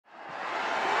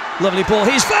Lovely ball.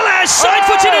 Here's Velez,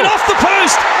 side-footed it off the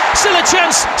post. Still a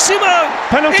chance. Simao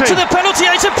into the penalty.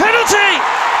 It's a penalty.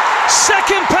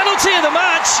 Second penalty of the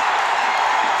match.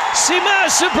 Simao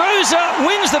Sabrosa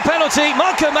wins the penalty.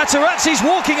 Marco Materazzi's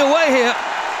walking away here.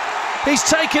 He's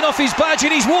taken off his badge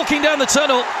and he's walking down the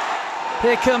tunnel.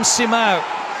 Here comes Simao.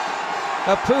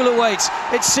 A pool awaits.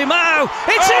 It's Simao.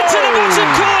 It's into the bottom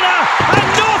corner, and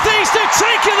North East have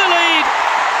taken the lead.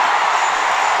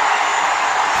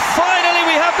 Finally,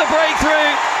 we have the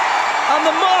breakthrough, and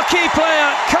the marquee player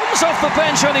comes off the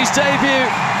bench on his debut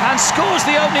and scores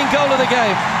the opening goal of the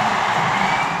game.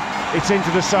 It's into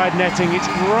the side netting. It's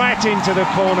right into the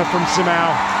corner from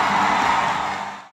Simao.